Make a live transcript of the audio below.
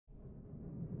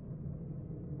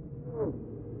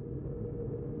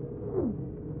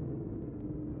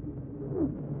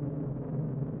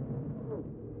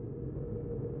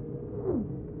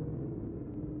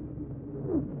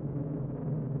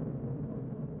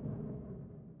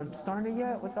Starting it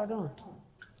yet? What y'all doing?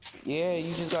 Yeah,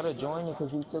 you just gotta join it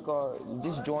because you took all. You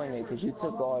just join it because you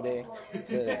took all day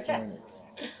to join it.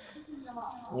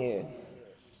 Yeah,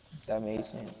 that made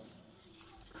sense.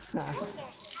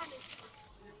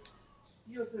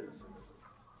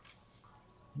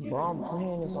 Bro, I'm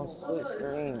playing this on split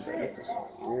screen, bro. This is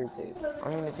so irritating. I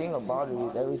mean, the thing about it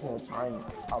is every single time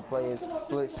I play a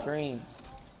split screen.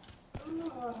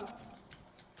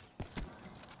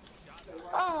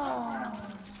 Ah.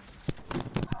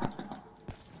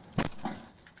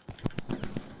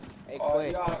 Hey, Oh,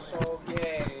 quit. y'all so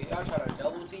gay. Y'all try to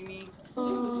double team me?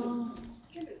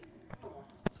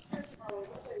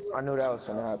 I knew that was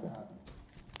gonna happen.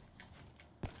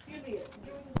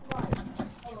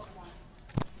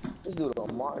 This dude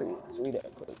Omari is sweet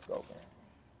at quick scoping.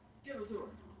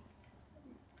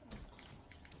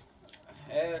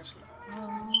 Heck.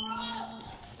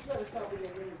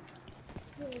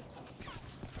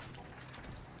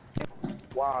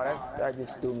 Wow, that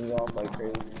just threw me off like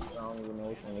crazy. I don't even know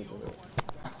which one to do.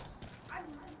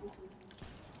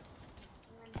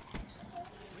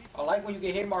 I like when you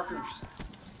get hit markers.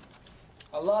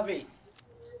 I love it.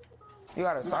 You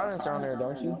got a silencer on there,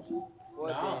 don't you?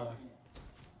 Nah.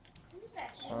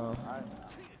 Uh,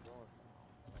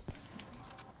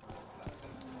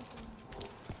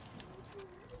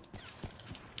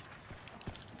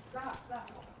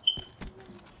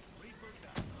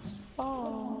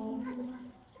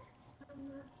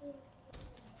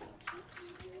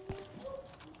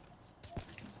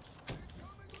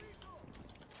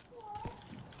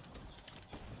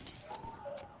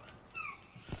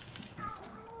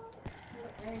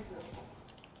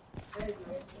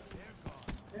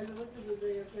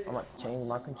 I'm gonna change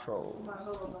my controls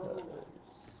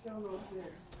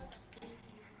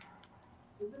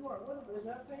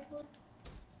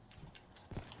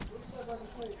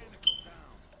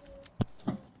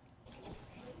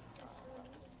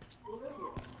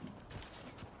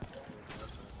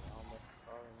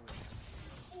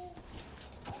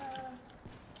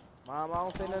Mom, I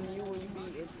don't say nothing to you when you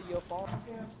be into your phone.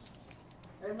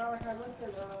 Hey, Malachi,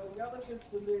 y'all look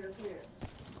at the mirror's here.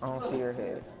 I don't see your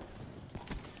head.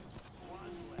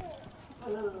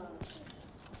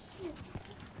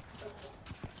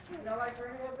 Y'all like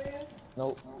her headband?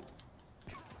 Nope.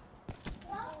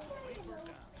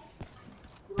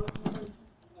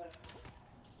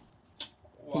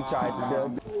 He tried to Wow.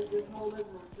 build. This whole living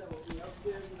room set will be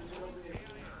upstairs in the middle there.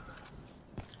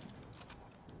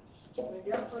 And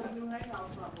guess what the new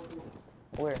hangout spot will be?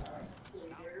 Where?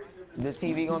 The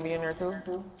TV gonna be in there too?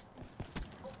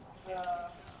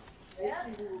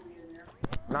 HTV will be in there.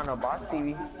 Not no box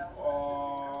TV.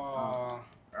 Oh.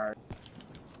 Alright.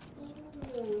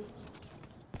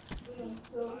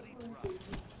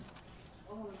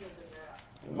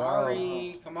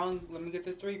 Amari, come on, let me get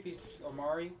the 3-piece.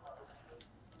 Amari,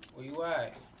 where you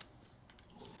at?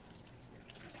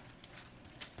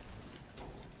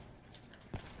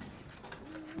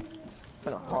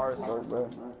 Been a hard start, bro.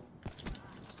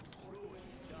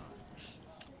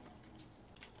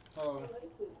 Oh.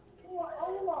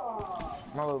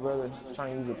 My little brother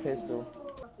trying to use a pistol.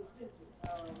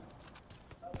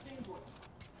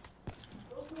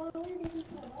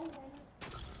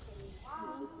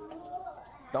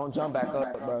 Don't jump back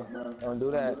up, bro. Don't do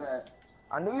that.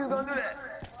 I knew you was gonna do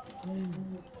that.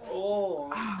 Oh.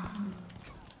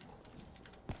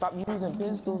 Stop using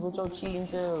pistols with your cheating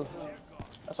self.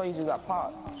 That's why you just got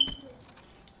popped.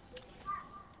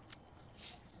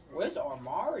 Where's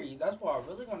Amari? That's what I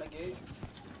really want to get.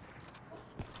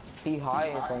 He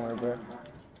hiding somewhere, bro.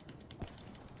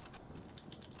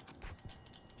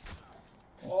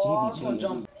 Oh, I was gonna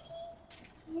jump.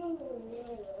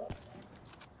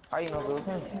 How you know if it was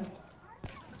him?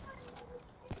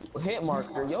 Hit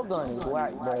marker, your gun is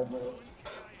whack, bro.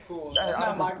 Cool. That's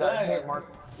not my gun.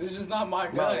 This is not my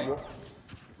gun. Bro,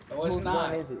 No, it's whose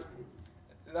not. gun is it?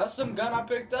 That's some gun I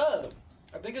picked up.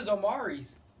 I think it's Omari's.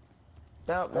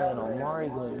 That man, Omari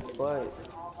gun is butt.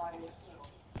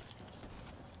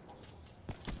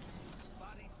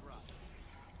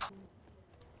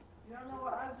 Y'all know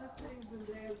what? I just seen the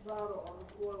dad's bottle on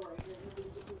the floor right here.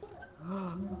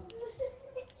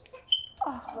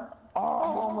 Oh, I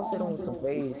almost hit him with some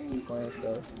face playing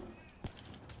stuff.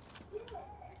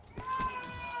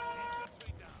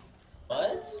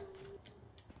 What?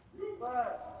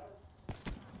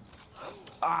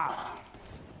 Ah!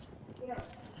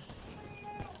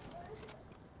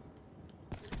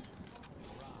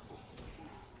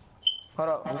 Hold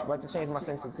up, I'm about to change my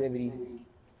sensitivity.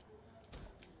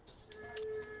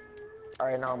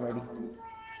 Alright, now I'm ready.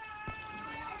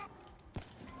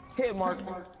 Hit mark.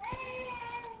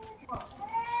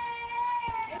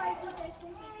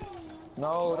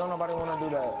 No, don't nobody want to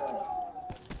do that.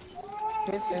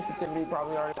 His sensitivity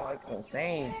probably already like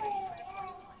insane.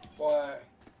 But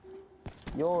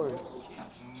Yours.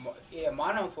 yeah,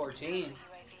 mine on 14.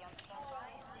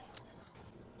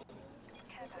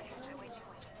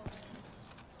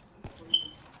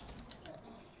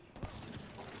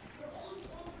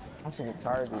 I'm so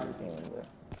tired of this game, bro.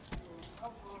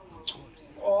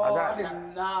 Oh, I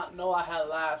did not know I had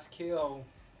last kill.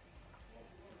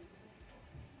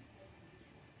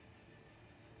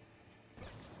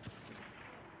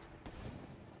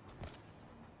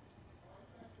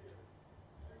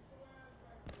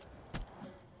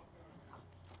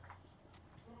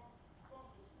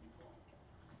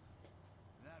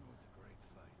 That was a great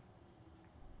fight.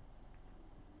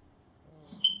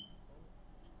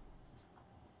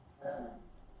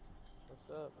 What's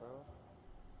up, bro?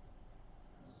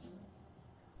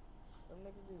 Some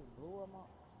niggas just blew up my.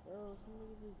 Bro, some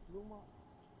niggas just blew my.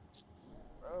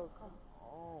 Bro, come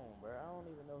on, bro. I don't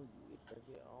even know who you is. Bro.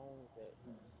 Get on with that.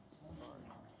 Sorry.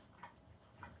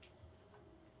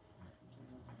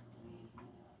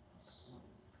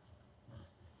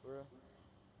 Bro.